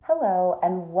Hello,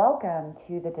 and welcome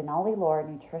to the Denali Lord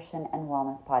Nutrition and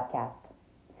Wellness Podcast.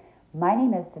 My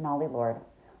name is Denali Lord.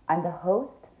 I'm the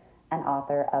host and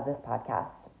author of this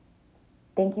podcast.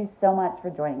 Thank you so much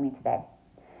for joining me today.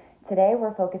 Today,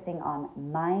 we're focusing on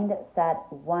Mindset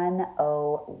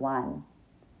 101.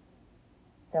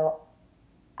 So,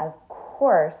 of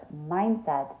course,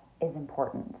 mindset is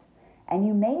important. And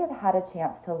you may have had a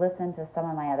chance to listen to some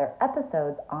of my other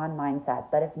episodes on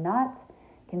mindset, but if not,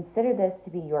 consider this to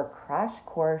be your crash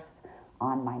course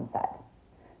on mindset.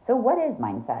 So what is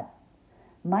mindset?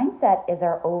 Mindset is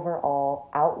our overall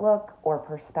outlook or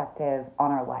perspective on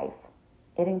our life.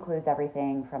 It includes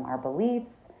everything from our beliefs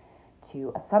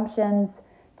to assumptions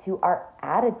to our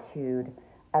attitude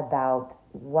about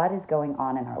what is going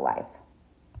on in our life.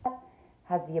 It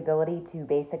has the ability to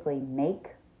basically make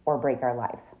or break our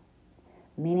life,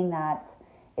 meaning that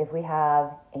if we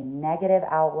have a negative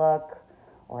outlook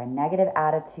or a negative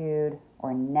attitude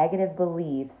or negative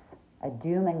beliefs, a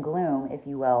doom and gloom, if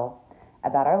you will,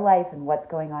 about our life and what's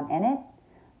going on in it,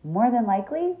 more than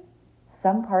likely,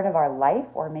 some part of our life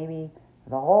or maybe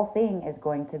the whole thing is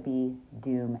going to be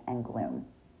doom and gloom.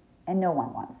 And no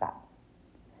one wants that.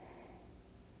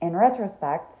 In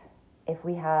retrospect, if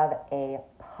we have a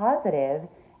positive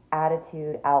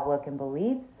attitude, outlook, and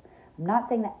beliefs, I'm not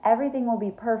saying that everything will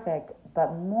be perfect,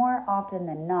 but more often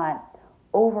than not,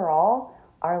 overall,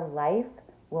 our life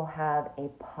will have a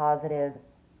positive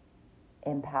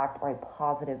impact or a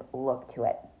positive look to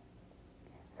it.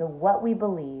 So what we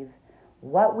believe,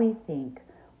 what we think,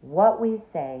 what we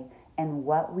say, and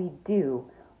what we do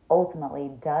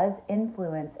ultimately does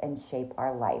influence and shape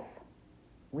our life.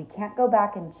 We can't go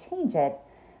back and change it,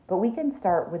 but we can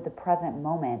start with the present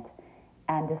moment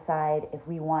and decide if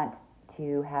we want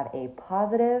to have a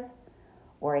positive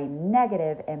or a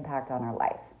negative impact on our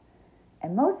life.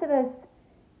 And most of us,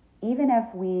 even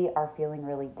if we are feeling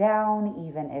really down,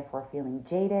 even if we're feeling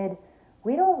jaded,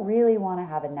 we don't really want to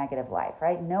have a negative life,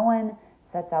 right? No one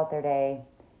sets out their day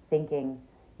thinking,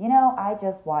 I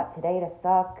just want today to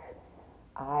suck.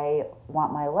 I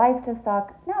want my life to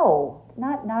suck. No,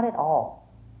 not at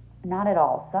all. Not at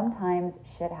all. Sometimes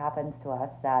shit happens to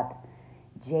us that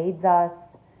jades us.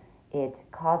 It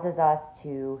causes us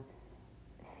to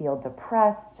feel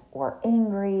depressed or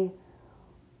angry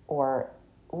or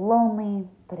lonely,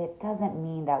 but it doesn't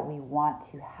mean that we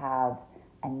want to have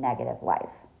a negative life.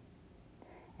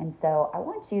 And so I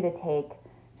want you to take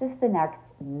just the next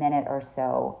minute or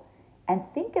so and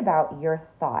think about your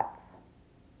thoughts,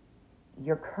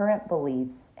 your current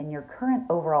beliefs, and your current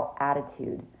overall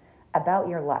attitude about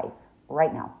your life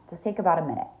right now. Just take about a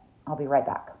minute. I'll be right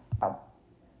back.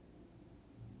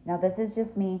 Now, this is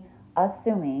just me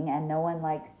assuming, and no one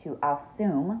likes to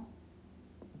assume,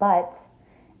 but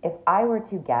if I were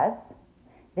to guess,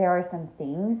 there are some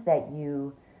things that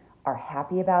you are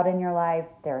happy about in your life.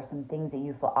 There are some things that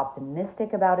you feel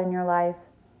optimistic about in your life.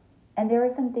 And there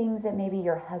are some things that maybe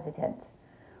you're hesitant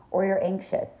or you're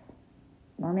anxious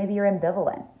or maybe you're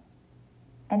ambivalent.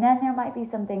 And then there might be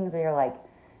some things where you're like,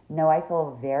 no, I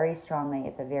feel very strongly.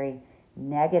 It's a very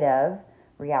negative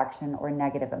reaction or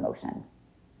negative emotion.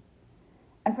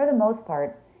 And for the most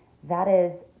part, that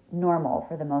is normal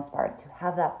for the most part to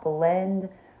have that blend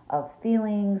of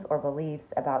feelings or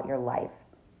beliefs about your life.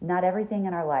 Not everything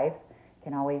in our life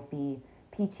can always be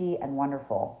peachy and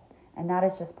wonderful, and that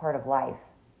is just part of life.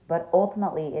 But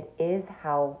ultimately, it is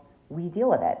how we deal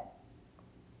with it.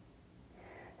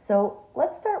 So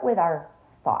let's start with our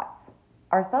thoughts.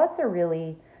 Our thoughts are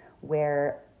really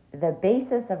where the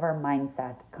basis of our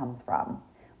mindset comes from.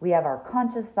 We have our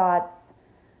conscious thoughts,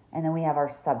 and then we have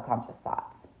our subconscious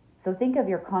thoughts. So think of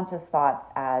your conscious thoughts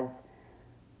as,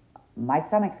 my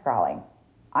stomach's growling.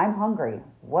 I'm hungry.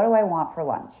 What do I want for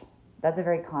lunch? That's a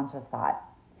very conscious thought.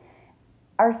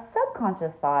 Our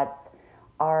subconscious thoughts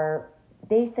are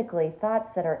basically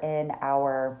thoughts that are in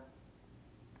our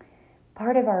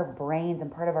part of our brains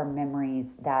and part of our memories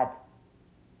that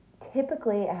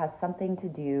typically has something to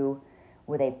do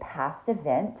with a past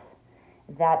event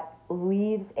that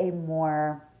leaves a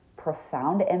more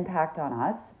profound impact on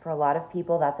us. For a lot of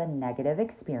people, that's a negative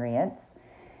experience.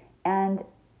 And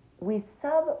we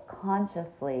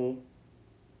subconsciously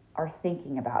are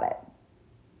thinking about it,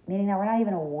 meaning that we're not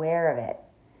even aware of it,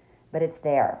 but it's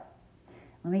there.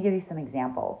 Let me give you some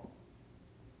examples.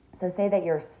 So say that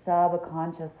you're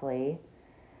subconsciously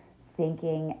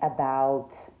thinking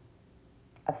about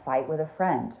a fight with a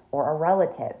friend or a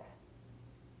relative.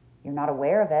 You're not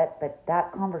aware of it, but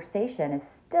that conversation is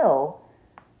still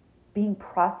being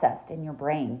processed in your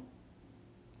brain.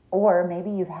 Or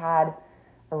maybe you've had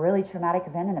a really traumatic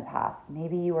event in the past.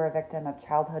 Maybe you were a victim of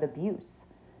childhood abuse,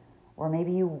 Or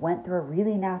maybe you went through a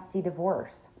really nasty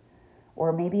divorce,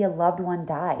 or maybe a loved one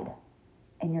died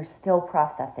and you're still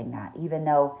processing that, even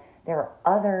though there are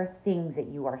other things that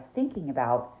you are thinking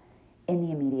about in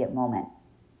the immediate moment.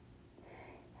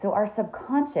 So our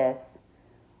subconscious,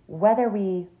 whether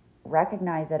we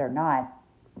recognize it or not,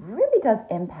 really does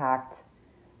impact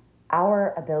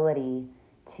our ability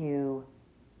to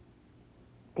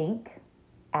think,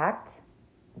 act,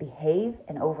 behave,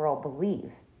 and overall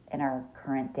believe in our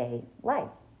current day life,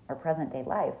 our present day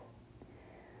life.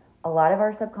 A lot of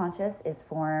our subconscious is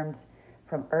formed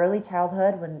from early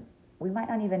childhood when we might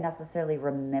not even necessarily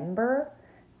remember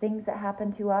things that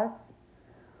happened to us,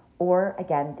 or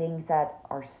again, things that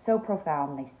are so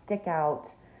profound, they stick out,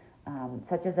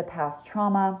 such as a past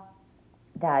trauma,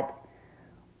 that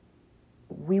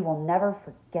we will never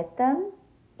forget them,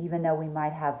 even though we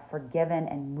might have forgiven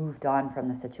and moved on from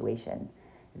the situation.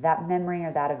 That memory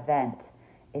or that event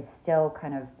is still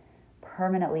kind of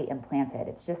permanently implanted.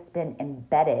 It's just been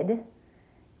embedded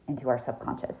into our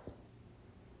subconscious.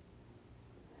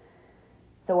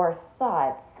 So our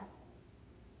thoughts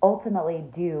ultimately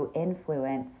do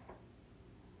influence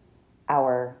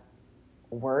our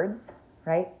words,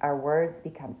 right? Our words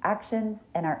become actions,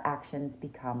 and our actions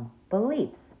become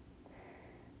beliefs.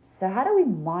 So how do we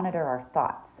monitor our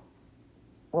thoughts?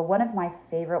 Well, one of my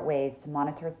favorite ways to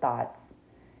monitor thoughts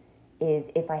is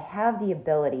if I have the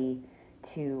ability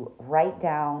to write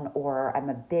down, or I'm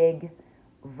a big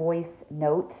voice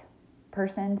note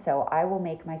person, so I will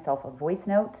make myself a voice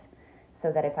note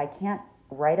so that if I can't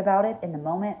write about it in the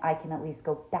moment, I can at least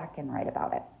go back and write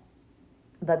about it.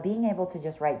 But being able to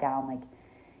just write down, like,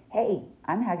 hey,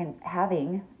 I'm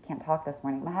can't talk this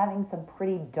morning, I'm having some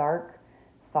pretty dark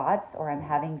thoughts, or I'm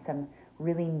having some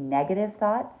really negative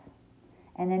thoughts,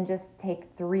 and then just take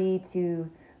 3 to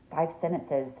 5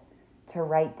 sentences to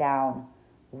write down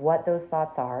what those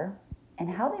thoughts are and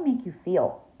how they make you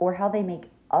feel, or how they make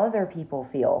other people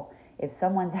feel. If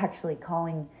someone's actually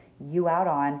calling you out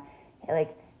on,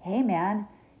 like, hey man,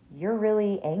 you're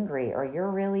really angry, or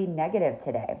you're really negative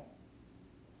today.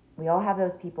 We all have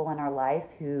those people in our life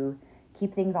who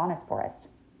keep things honest for us.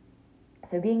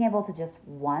 So being able to just,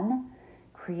 one,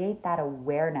 create that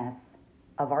awareness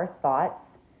of our thoughts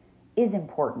is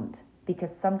important, because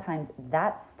sometimes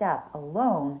that step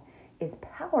alone is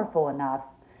powerful enough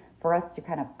for us to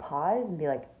kind of pause and be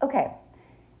like, okay,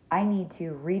 I need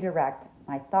to redirect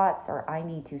my thoughts, or I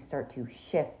need to start to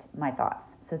shift my thoughts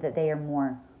so that they are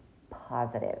more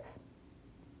positive.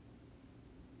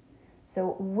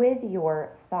 So with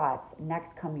your thoughts,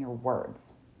 next come your words.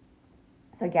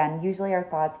 So again, usually our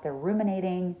thoughts, they're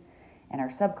ruminating in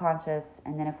our subconscious.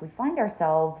 And then if we find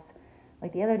ourselves,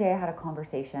 like the other day I had a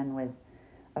conversation with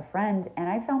a friend and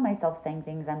I found myself saying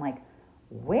things, I'm like,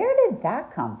 where did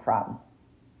that come from?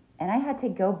 And I had to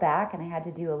go back and I had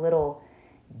to do a little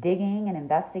digging and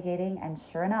investigating. And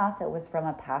sure enough, it was from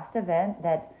a past event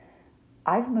that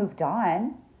I've moved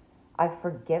on. I've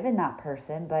forgiven that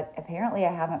person, but apparently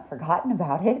I haven't forgotten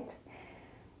about it.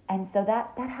 And so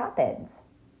that happens.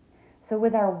 So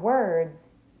with our words,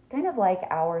 kind of like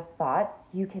our thoughts,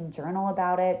 you can journal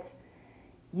about it.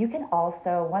 You can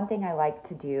also, one thing I like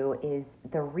to do is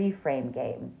the reframe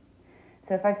game.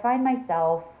 So if I find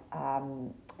myself,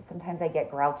 sometimes I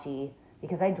get grouchy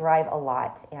because I drive a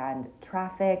lot, and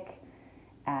traffic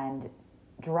and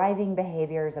driving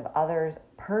behaviors of others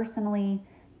personally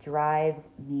drives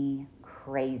me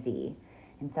crazy.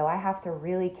 And so I have to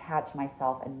really catch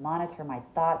myself and monitor my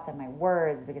thoughts and my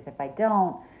words, because if I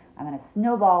don't, I'm going to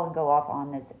snowball and go off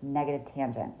on this negative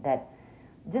tangent that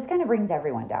just kind of brings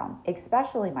everyone down,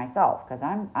 especially myself, because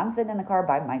I'm sitting in the car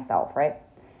by myself, right?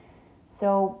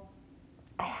 So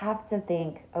I have to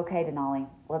think, okay, Denali,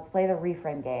 let's play the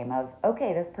reframe game of,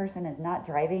 okay, this person is not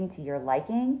driving to your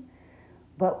liking,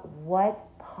 but what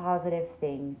positive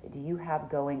things do you have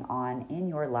going on in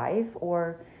your life,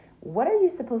 or what are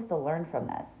you supposed to learn from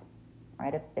this,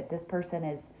 right? If this person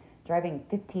is driving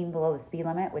 15 below the speed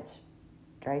limit, which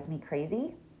drives me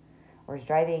crazy, or is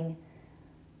driving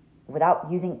without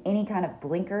using any kind of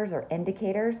blinkers or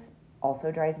indicators,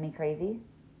 also drives me crazy.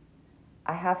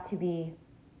 I have to be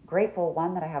grateful,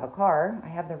 one, that I have a car. I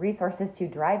have the resources to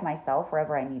drive myself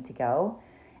wherever I need to go.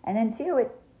 And then two,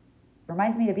 it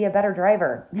reminds me to be a better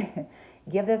driver.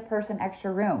 Give this person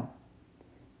extra room.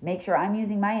 Make sure I'm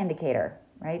using my indicator,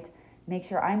 right? Make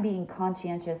sure I'm being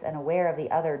conscientious and aware of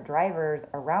the other drivers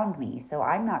around me, so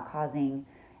I'm not causing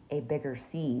a bigger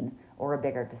scene or a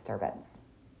bigger disturbance.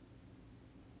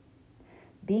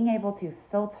 Being able to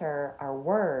filter our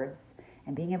words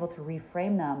and being able to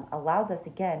reframe them allows us,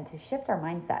 again, to shift our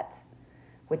mindset,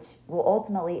 which will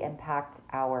ultimately impact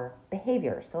our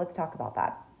behavior. So let's talk about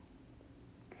that.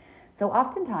 So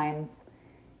oftentimes,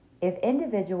 if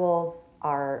individuals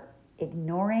are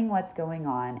ignoring what's going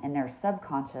on in their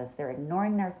subconscious, they're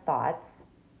ignoring their thoughts,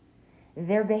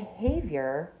 their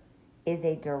behavior is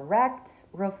a direct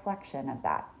reflection of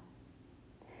that.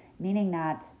 Meaning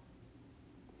that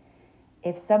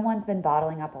if someone's been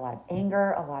bottling up a lot of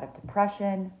anger, a lot of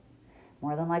depression,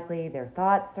 more than likely their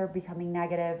thoughts are becoming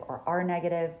negative or are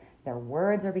negative, their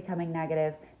words are becoming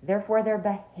negative, therefore their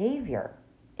behavior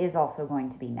is also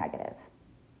going to be negative.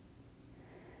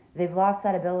 They've lost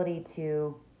that ability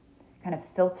to kind of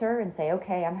filter and say,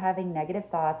 okay, I'm having negative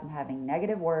thoughts, I'm having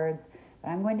negative words, but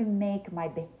I'm going to make my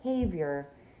behavior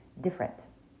different.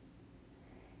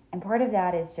 And part of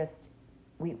that is just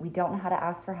we don't know how to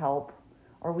ask for help,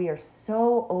 or we are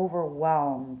so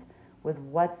overwhelmed with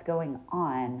what's going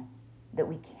on that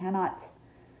we cannot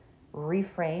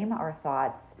reframe our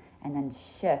thoughts and then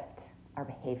shift our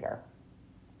behavior.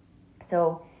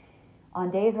 So on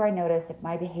days where I notice if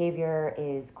my behavior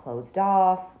is closed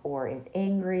off or is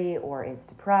angry or is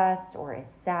depressed or is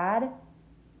sad,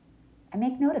 I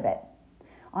make note of it.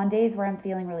 On days where I'm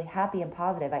feeling really happy and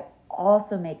positive, I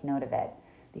also make note of it,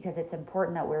 because it's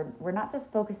important that we're not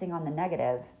just focusing on the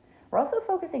negative, we're also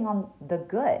focusing on the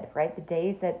good, right? The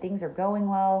days that things are going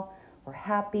well, we're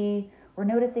happy, we're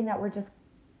noticing that we're just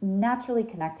naturally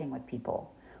connecting with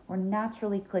people. We're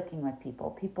naturally clicking with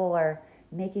people. People are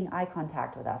making eye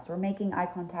contact with us. We're making eye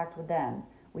contact with them.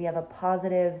 We have a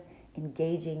positive,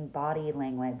 engaging body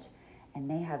language, and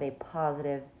they have a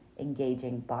positive,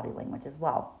 engaging body language as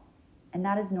well. And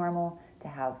that is normal to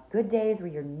have good days where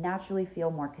you naturally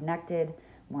feel more connected,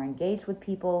 more engaged with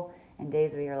people, and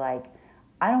days where you're like,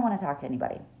 I don't want to talk to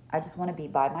anybody. I just want to be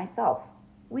by myself.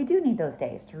 We do need those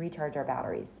days to recharge our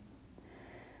batteries.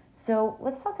 So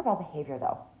let's talk about behavior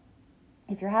though.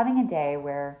 If you're having a day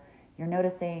where you're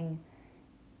noticing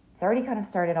it's already kind of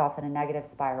started off in a negative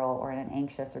spiral or in an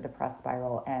anxious or depressed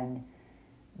spiral, and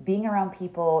being around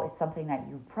people is something that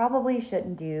you probably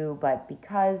shouldn't do, but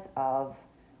because of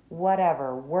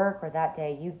whatever, work or that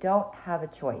day, you don't have a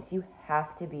choice. You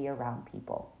have to be around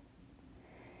people.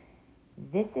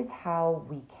 This is how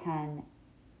we can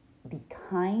be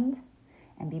kind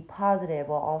and be positive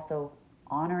while also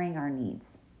honoring our needs.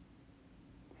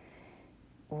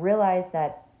 Realize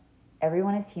that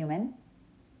everyone is human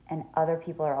and other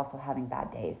people are also having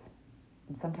bad days.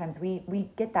 And sometimes we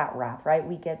get that wrath, right?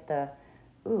 We get the,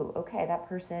 ooh, okay, that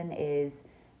person is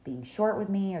being short with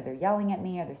me, or they're yelling at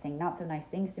me, or they're saying not so nice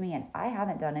things to me, and I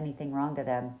haven't done anything wrong to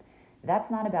them.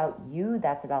 That's not about you,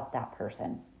 that's about that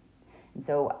person. And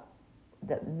so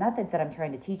the methods that I'm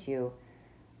trying to teach you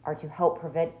are to help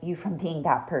prevent you from being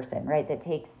that person, right? That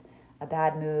takes a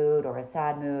bad mood or a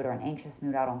sad mood or an anxious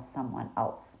mood out on someone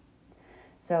else.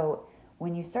 So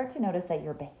when you start to notice that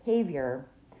your behavior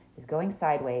is going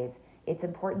sideways, it's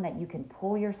important that you can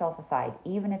pull yourself aside,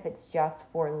 even if it's just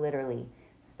for literally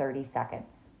 30 seconds.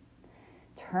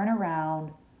 Turn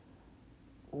around,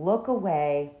 look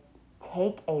away,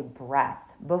 take a breath.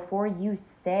 Before you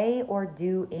say or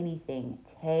do anything,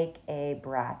 take a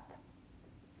breath.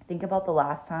 Think about the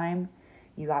last time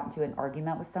you got into an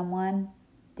argument with someone.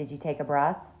 Did you take a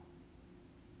breath?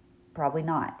 Probably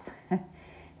not.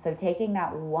 So taking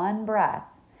that one breath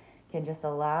can just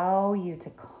allow you to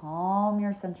calm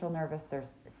your central nervous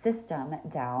system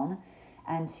down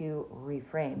and to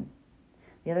reframe.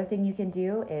 The other thing you can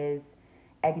do is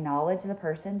acknowledge the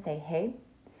person. Say, hey,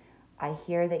 I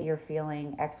hear that you're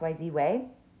feeling XYZ way.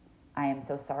 I am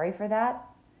so sorry for that.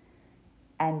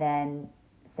 And then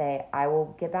say, I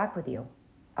will get back with you.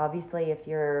 Obviously, if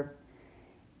you're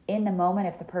in the moment,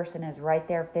 if the person is right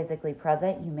there physically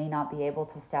present, you may not be able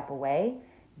to step away.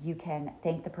 You can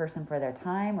thank the person for their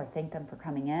time or thank them for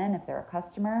coming in if they're a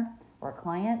customer or a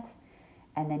client.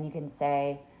 And then you can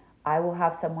say, I will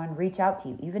have someone reach out to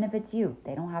you, even if it's you.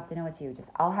 They don't have to know it's you. Just,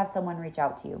 I'll have someone reach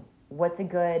out to you. What's a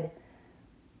good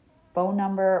phone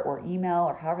number or email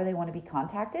or however they want to be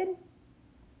contacted?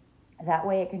 That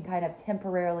way it can kind of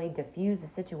temporarily diffuse the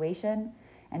situation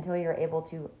until you're able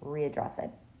to readdress it.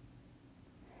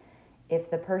 If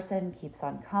the person keeps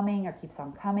on coming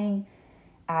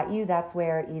at you, that's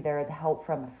where either the help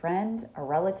from a friend, a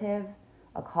relative,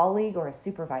 a colleague, or a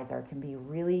supervisor can be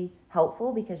really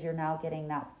helpful, because you're now getting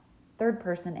that third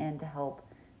person in to help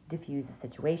diffuse the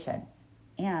situation.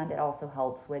 And it also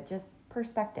helps with just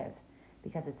perspective,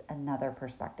 because it's another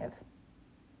perspective.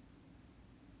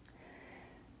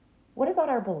 What about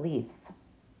our beliefs?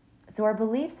 So our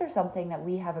beliefs are something that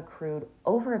we have accrued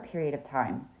over a period of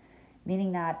time,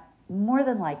 meaning that more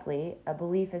than likely a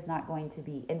belief is not going to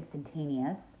be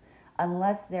instantaneous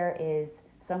unless there is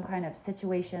some kind of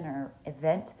situation or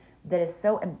event that is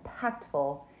so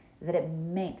impactful that it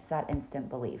makes that instant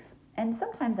belief. And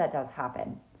sometimes that does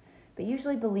happen, but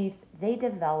usually beliefs, they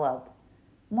develop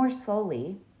more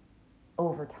slowly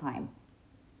over time.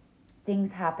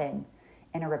 Things happen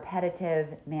in a repetitive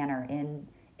manner,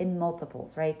 in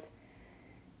multiples, right?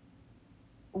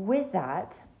 With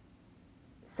that,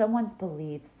 someone's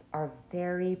beliefs are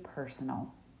very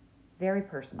personal.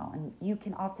 And you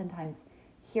can oftentimes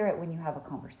hear it when you have a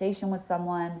conversation with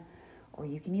someone, or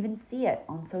you can even see it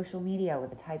on social media with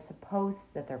the types of posts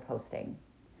that they're posting.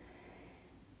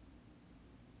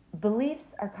 Beliefs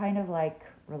are kind of like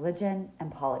religion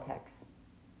and politics.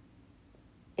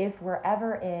 If we're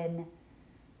ever in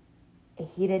a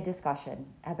heated discussion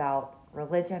about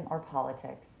religion or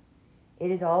politics,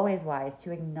 it is always wise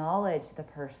to acknowledge the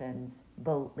person's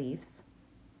beliefs,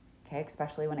 okay,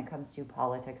 especially when it comes to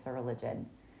politics or religion.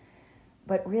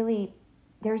 But really,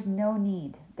 there is no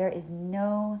need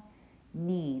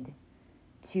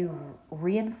to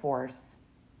reinforce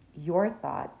your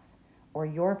thoughts or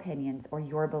your opinions or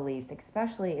your beliefs,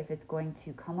 especially if it's going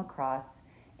to come across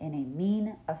in a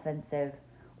mean, offensive,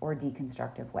 or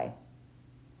deconstructive way.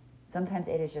 Sometimes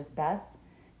it is just best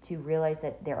to realize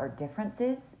that there are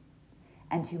differences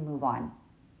and to move on.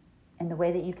 And the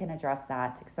way that you can address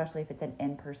that, especially if it's an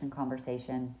in-person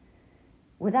conversation,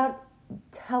 without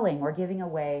telling or giving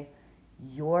away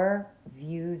your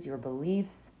views, your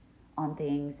beliefs on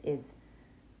things, is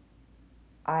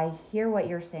I hear what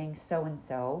you're saying, so and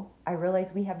so. I realize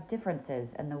we have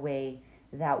differences in the way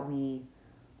that we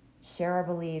share our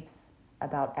beliefs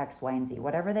about X, Y, and Z,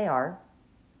 whatever they are.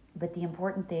 But the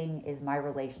important thing is my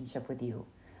relationship with you.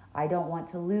 I don't want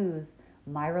to lose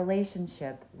my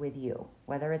relationship with you,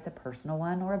 whether it's a personal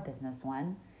one or a business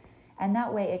one. And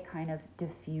that way it kind of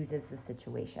diffuses the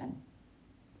situation.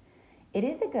 It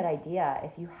is a good idea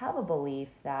if you have a belief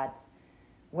that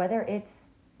whether it's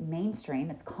mainstream,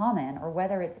 it's common, or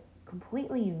whether it's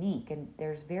completely unique, and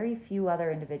there's very few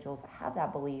other individuals that have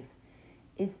that belief,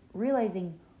 is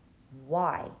realizing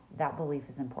why that belief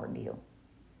is important to you.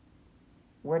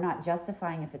 We're not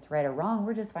justifying if it's right or wrong,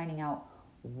 we're just finding out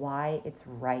why it's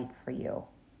right for you.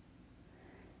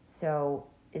 So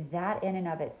that in and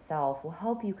of itself will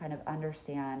help you kind of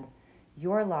understand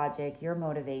your logic, your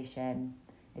motivation,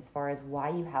 as far as why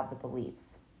you have the beliefs.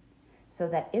 So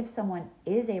that if someone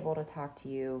is able to talk to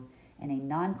you in a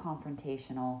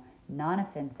non-confrontational,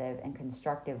 non-offensive, and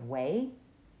constructive way,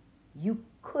 you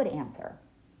could answer.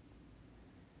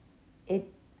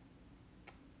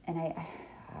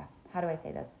 How do I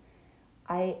say this?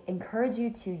 I encourage you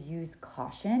to use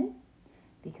caution,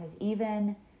 because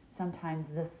even sometimes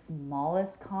the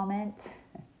smallest comment,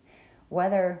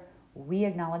 whether we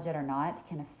acknowledge it or not,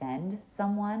 can offend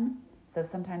someone. So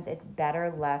sometimes it's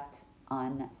better left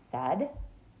unsaid,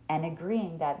 and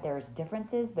agreeing that there's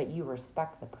differences, but you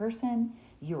respect the person,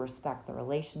 you respect the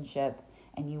relationship,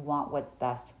 and you want what's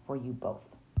best for you both.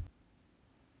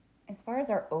 As far as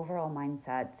our overall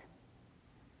mindset,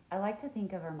 I like to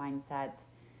think of our mindset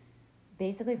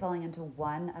basically falling into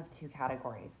one of two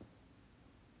categories: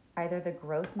 either the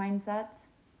growth mindset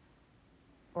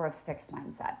or a fixed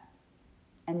mindset.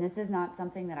 And this is not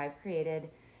something that I've created.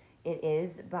 It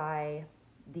is by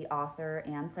the author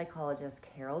and psychologist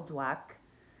Carol Dweck,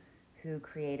 who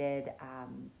created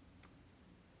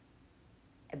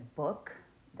a book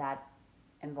that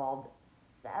involved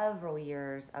several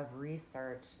years of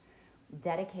research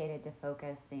dedicated to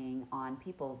focusing on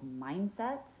people's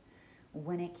mindset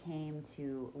when it came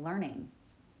to learning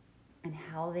and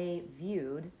how they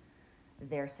viewed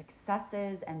their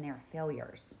successes and their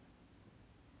failures.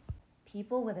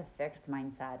 People with a fixed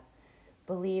mindset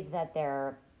believe that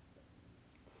their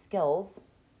skills,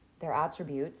 their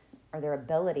attributes, or their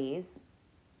abilities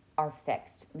are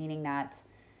fixed, meaning that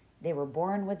they were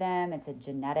born with them, it's a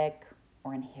genetic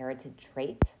or inherited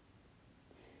trait.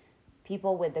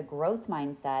 People with the growth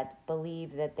mindset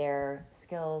believe that their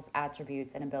skills,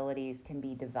 attributes, and abilities can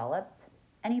be developed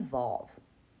and evolve.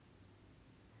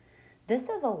 This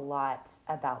says a lot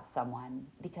about someone,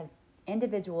 because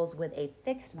individuals with a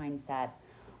fixed mindset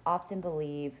often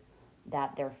believe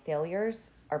that their failures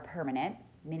are permanent,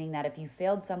 meaning that if you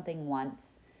failed something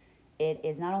once, it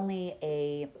is not only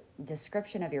a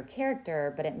description of your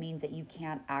character, but it means that you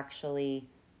can't actually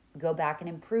go back and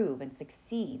improve and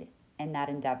succeed in that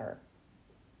endeavor.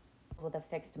 With a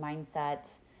fixed mindset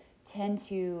tend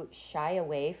to shy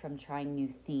away from trying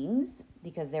new things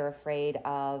because they're afraid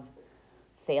of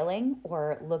failing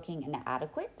or looking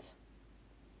inadequate.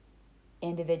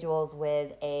 Individuals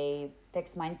with a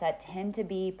fixed mindset tend to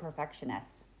be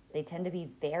perfectionists. They tend to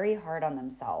be very hard on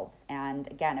themselves. And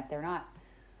again, if they're not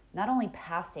not only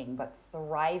passing, but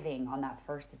thriving on that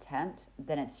first attempt,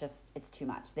 then it's too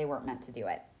much. They weren't meant to do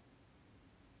it.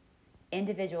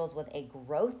 Individuals with a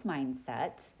growth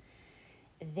mindset,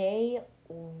 they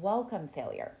welcome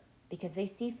failure because they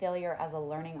see failure as a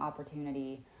learning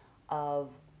opportunity of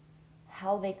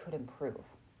how they could improve,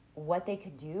 what they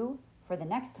could do for the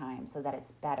next time so that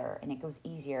it's better and it goes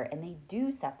easier, and they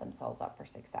do set themselves up for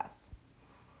success.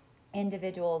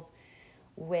 Individuals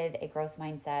with a growth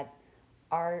mindset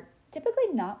are typically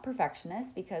not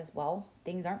perfectionists because, well,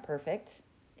 things aren't perfect,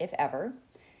 if ever.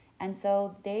 And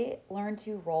so they learn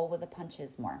to roll with the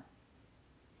punches more.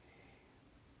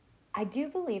 I do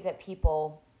believe that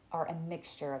people are a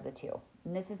mixture of the two.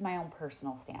 And this is my own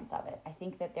personal stance of it. I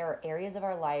think that there are areas of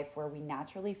our life where we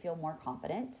naturally feel more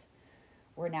confident.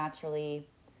 We're naturally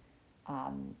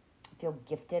feel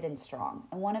gifted and strong.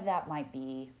 And one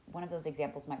of those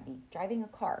examples might be driving a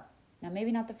car. Now,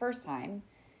 maybe not the first time.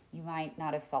 You might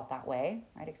not have felt that way,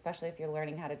 right? Especially if you're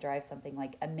learning how to drive something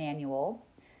like a manual.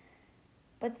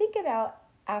 But think about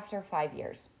after 5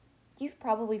 years, you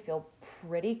probably feel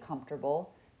pretty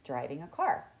comfortable driving a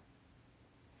car.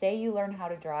 Say you learn how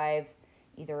to drive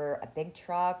either a big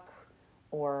truck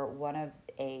or one of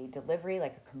a delivery,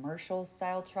 like a commercial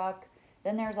style truck,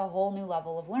 then there's a whole new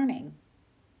level of learning,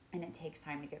 and it takes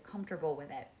time to get comfortable with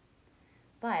it.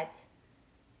 But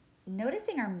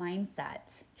noticing our mindset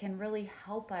can really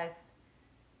help us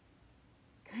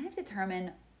kind of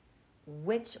determine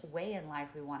which way in life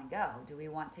we want to go. Do we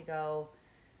want to go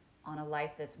on a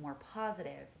life that's more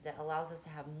positive, that allows us to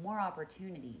have more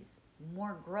opportunities,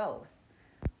 more growth?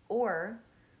 Or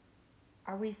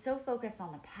are we so focused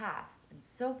on the past and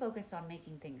so focused on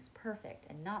making things perfect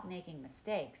and not making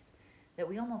mistakes that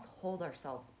we almost hold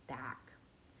ourselves back?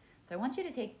 So I want you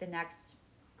to take the next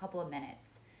couple of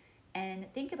minutes and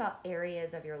think about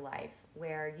areas of your life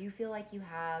where you feel like you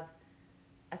have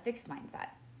a fixed mindset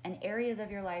and areas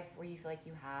of your life where you feel like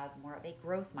you have more of a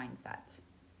growth mindset.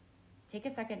 Take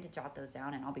a second to jot those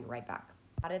down and I'll be right back.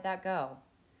 How did that go?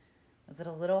 Was it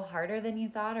a little harder than you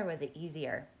thought, or was it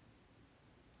easier?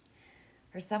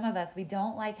 For some of us, we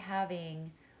don't like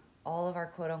having all of our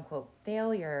quote unquote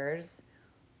failures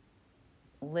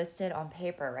listed on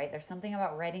paper, right? There's something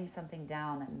about writing something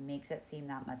down that makes it seem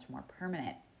that much more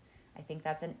permanent. I think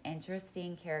that's an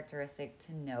interesting characteristic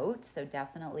to note. So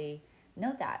definitely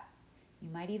note that. You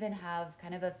might even have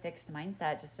kind of a fixed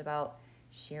mindset just about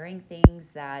sharing things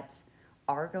that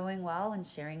are going well and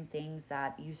sharing things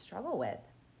that you struggle with.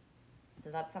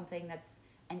 So that's something that's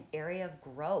an area of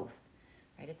growth,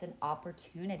 right? It's an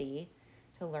opportunity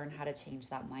to learn how to change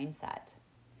that mindset.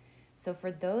 So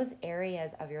for those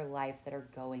areas of your life that are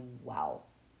going well,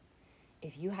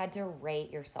 if you had to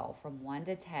rate yourself from 1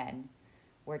 to 10,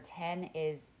 where 10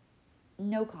 is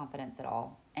no confidence at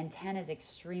all and 10 is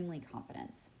extremely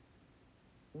confidence,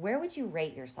 where would you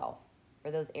rate yourself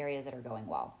for those areas that are going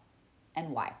well,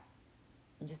 and why?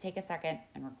 And just take a second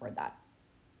and record that.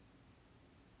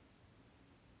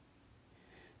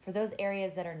 For those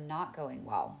areas that are not going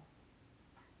well,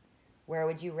 where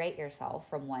would you rate yourself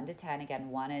from 1 to 10? Again,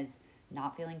 1 is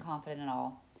not feeling confident at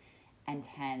all, and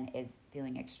 10 is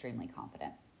feeling extremely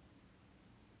confident.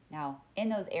 Now, in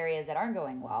those areas that aren't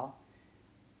going well,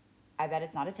 I bet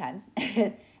it's not a 10.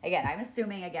 Again, I'm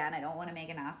assuming, I don't want to make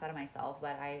an ass out of myself,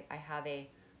 but I have a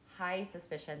high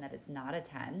suspicion that it's not a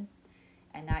 10,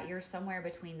 and that you're somewhere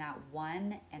between that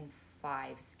 1 and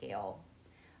 5 scale.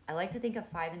 I like to think of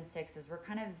 5 and 6 as we're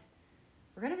kind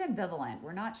of ambivalent.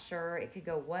 We're not sure. It could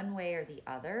go one way or the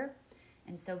other.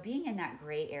 And so being in that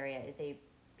gray area is a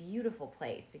beautiful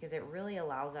place because it really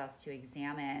allows us to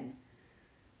examine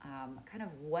kind of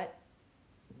what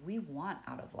we want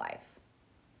out of life.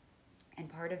 And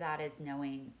part of that is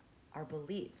knowing our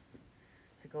beliefs.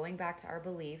 So going back to our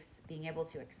beliefs, being able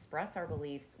to express our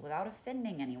beliefs without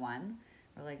offending anyone,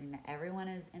 realizing that everyone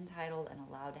is entitled and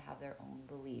allowed to have their own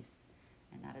beliefs,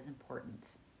 and that is important.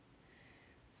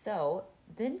 So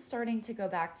then starting to go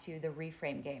back to the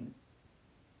reframe game.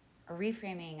 A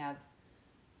reframing of,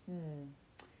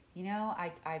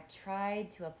 I've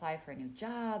tried to apply for a new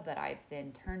job, but I've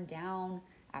been turned down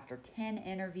after 10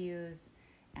 interviews,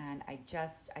 and I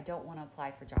don't want to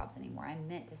apply for jobs anymore. I'm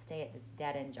meant to stay at this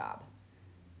dead-end job.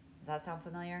 Does that sound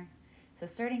familiar? So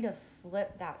starting to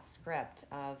flip that script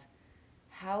of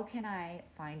how can I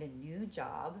find a new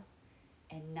job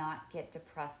and not get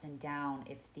depressed and down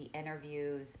if the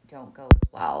interviews don't go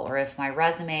as well, or if my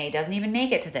resume doesn't even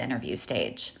make it to the interview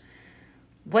stage.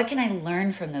 What can I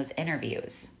learn from those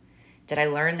interviews? Did I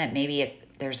learn that maybe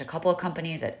there's a couple of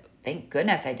companies that, thank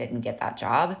goodness I didn't get that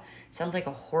job? Sounds like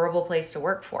a horrible place to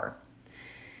work for.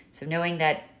 So knowing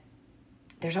that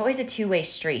there's always a two-way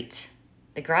street.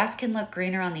 The grass can look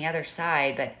greener on the other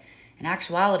side, but in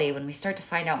actuality, when we start to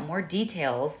find out more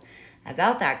details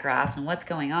about that grass and what's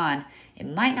going on, it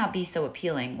might not be so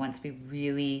appealing once we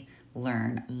really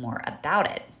learn more about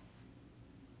it.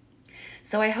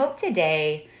 So I hope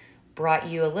today brought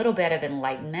you a little bit of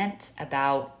enlightenment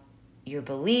about your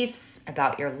beliefs,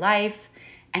 about your life,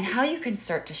 and how you can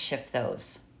start to shift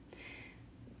those.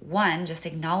 One, just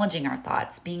acknowledging our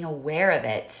thoughts, being aware of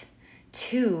it.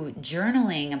 Two,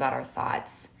 journaling about our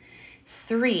thoughts.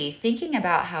 Three, thinking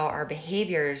about how our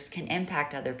behaviors can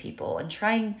impact other people and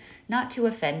trying not to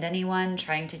offend anyone,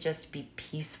 trying to just be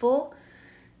peaceful,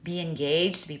 be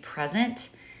engaged, be present.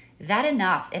 That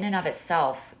enough in and of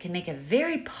itself can make a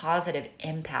very positive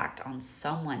impact on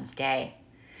someone's day.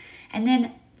 And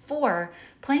then four,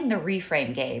 playing the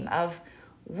reframe game of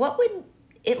what would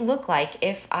it look like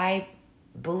if I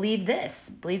believe the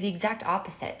exact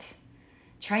opposite,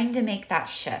 trying to make that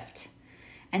shift.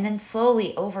 And then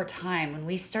slowly over time, when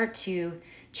we start to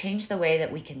change the way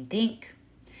that we can think,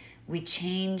 we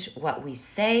change what we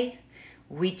say,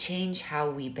 we change how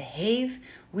we behave,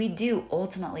 we do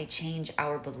ultimately change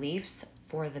our beliefs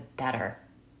for the better.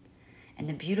 And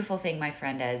the beautiful thing, my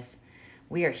friend, is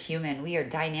we are human, we are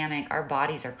dynamic, our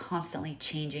bodies are constantly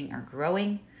changing or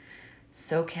growing.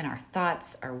 So can our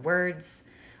thoughts, our words,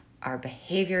 our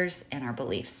behaviors, and our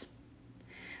beliefs.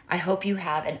 I hope you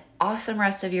have an awesome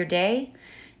rest of your day.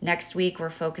 Next week, we're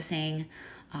focusing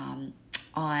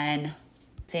on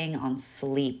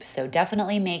sleep. So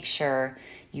definitely make sure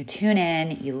you tune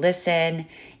in, you listen,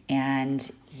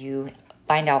 and you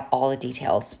find out all the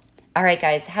details. All right,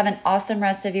 guys, have an awesome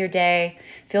rest of your day.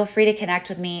 Feel free to connect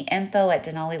with me,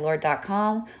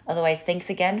 info@denalilord.com. Otherwise, thanks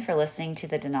again for listening to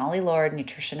the Denali Lord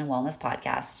Nutrition and Wellness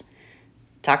Podcast.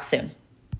 Talk soon.